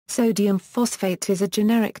Sodium phosphate is a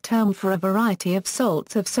generic term for a variety of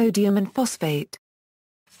salts of sodium and phosphate.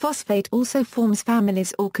 Phosphate also forms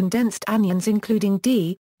families or condensed anions including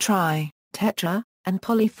D, tri, tetra, and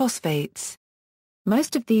polyphosphates.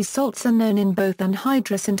 Most of these salts are known in both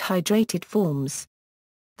anhydrous and hydrated forms.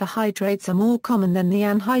 The hydrates are more common than the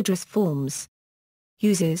anhydrous forms.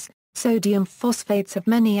 Uses: sodium phosphates have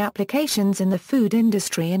many applications in the food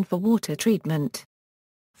industry and for water treatment.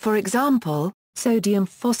 For example, sodium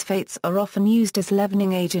phosphates are often used as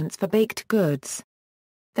leavening agents for baked goods.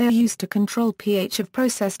 They are used to control pH of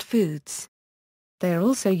processed foods. They are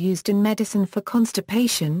also used in medicine for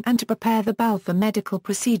constipation and to prepare the bowel for medical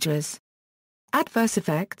procedures. Adverse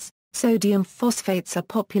effects: sodium phosphates are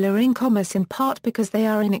popular in commerce in part because they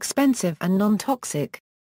are inexpensive and non-toxic.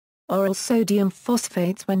 Oral sodium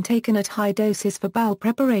phosphates when taken at high doses for bowel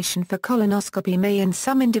preparation for colonoscopy may in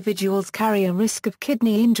some individuals carry a risk of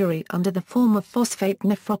kidney injury under the form of phosphate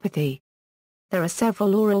nephropathy. There are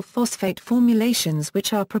several oral phosphate formulations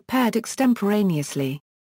which are prepared extemporaneously.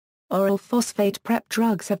 Oral phosphate prep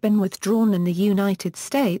drugs have been withdrawn in the United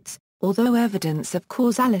States, although evidence of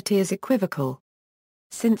causality is equivocal.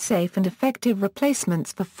 Since safe and effective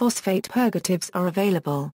replacements for phosphate purgatives are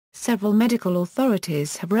available, several medical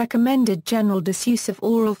authorities have recommended general disuse of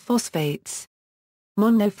oral phosphates.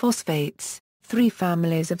 Monophosphates: 3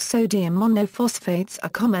 families of sodium monophosphates are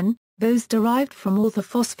common, those derived from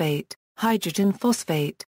orthophosphate, hydrogen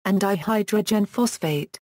phosphate, and dihydrogen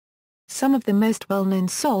phosphate. Some of the most well-known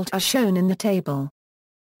salt are shown in the table.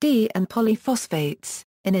 D and polyphosphates: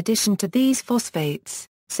 in addition to these phosphates,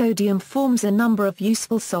 sodium forms a number of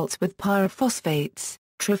useful salts with pyrophosphates,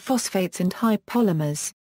 triphosphates and high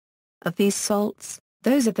polymers. Of these salts,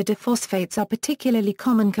 those of the diphosphates are particularly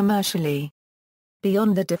common commercially.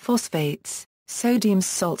 Beyond the diphosphates, sodium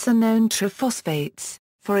salts are known triphosphates,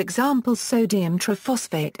 for example sodium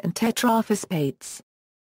triphosphate and tetraphosphates.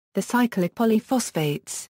 The cyclic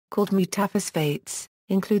polyphosphates, called metaphosphates,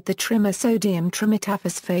 include the trimer sodium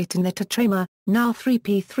trimetaphosphate and the tetramer,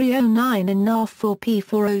 Na3P309 and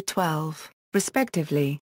Na4P4012,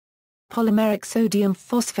 respectively. Polymeric sodium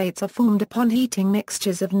phosphates are formed upon heating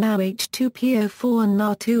mixtures of NaH2PO4 and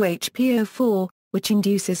Na2HPO4, which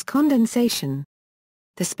induces condensation.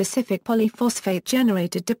 The specific polyphosphate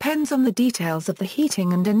generated depends on the details of the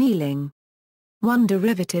heating and annealing. One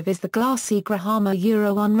derivative is the glassy Grahama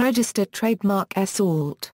Euro unregistered trademark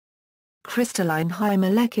salt. Crystalline high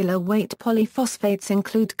molecular weight polyphosphates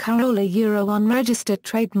include Carola Euro unregistered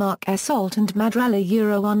trademark salt and Madrala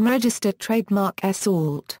Euro unregistered trademark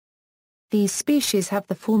salt. These species have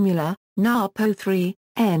the formula, NaPO3,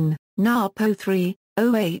 N, NaPO3,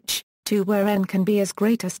 OH, 2 where N can be as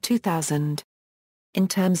great as 2000. In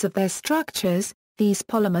terms of their structures, these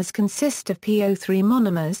polymers consist of PO3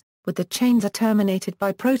 monomers, with the chains are terminated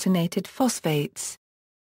by protonated phosphates.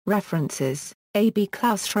 References: A.B.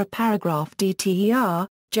 Klaustra paragraph DTER,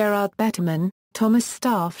 Gerard Betterman, Thomas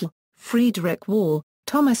Staffel, Friedrich Wall,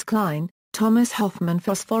 Thomas Klein, Thomas Hoffman.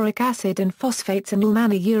 Phosphoric acid and phosphates and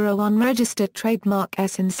Ulmanna Euro unregistered trademark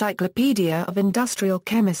S. Encyclopedia of Industrial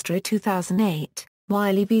Chemistry 2008,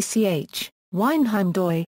 Wiley VCH, Weinheim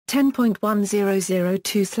Doi,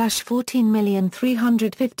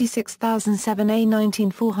 10.1000/14356007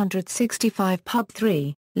 19465 Pub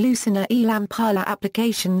 3, Lucena E. Lampila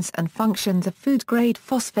Applications and Functions of Food-Grade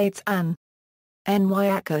Phosphates N. N.Y.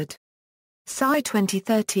 Ackerd. Sci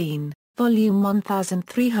 2013. Volume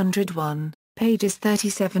 1301, pages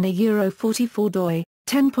 37 €44 doi,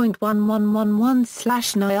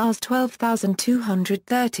 10.1111/NIAS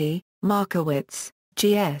 12230, Markowitz,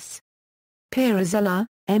 G.S. Pirozzella,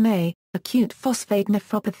 M.A., Acute Phosphate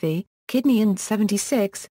Nephropathy, Kidney and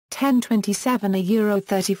 76, 1027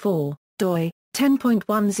 €34, doi,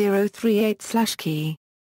 10.1038/Key.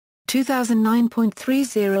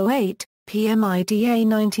 2009.308, PMIDA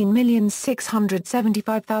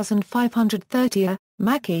 19,675,530,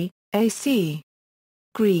 Mackey, A.C.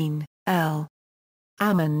 Green, L.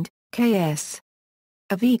 Ammond, K.S.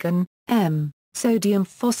 Avegan, M. Sodium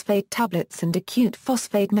phosphate tablets and acute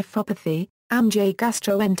phosphate nephropathy, Amj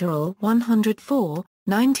Gastroenteral 104,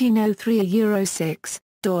 1903 €6,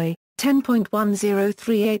 doi,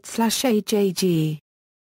 10.1038/AJG.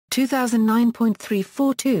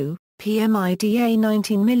 2009.342, PMIDA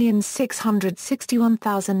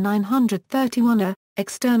 19,661,931,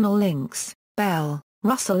 external links, Bell,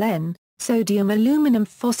 Russell N., Sodium aluminum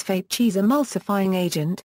phosphate cheese emulsifying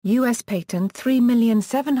agent, U.S. patent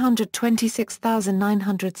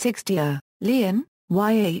 3,726,960. Leon,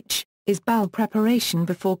 Y.H., is bowel preparation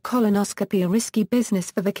before colonoscopy a risky business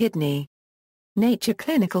for the kidney? Nature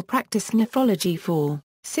Clinical Practice Nephrology 4.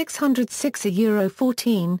 606 Euro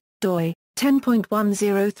 14, doi,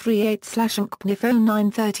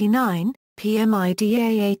 10.1038/nkpnif0939,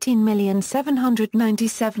 PMIDA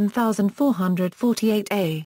 18,797,448 A.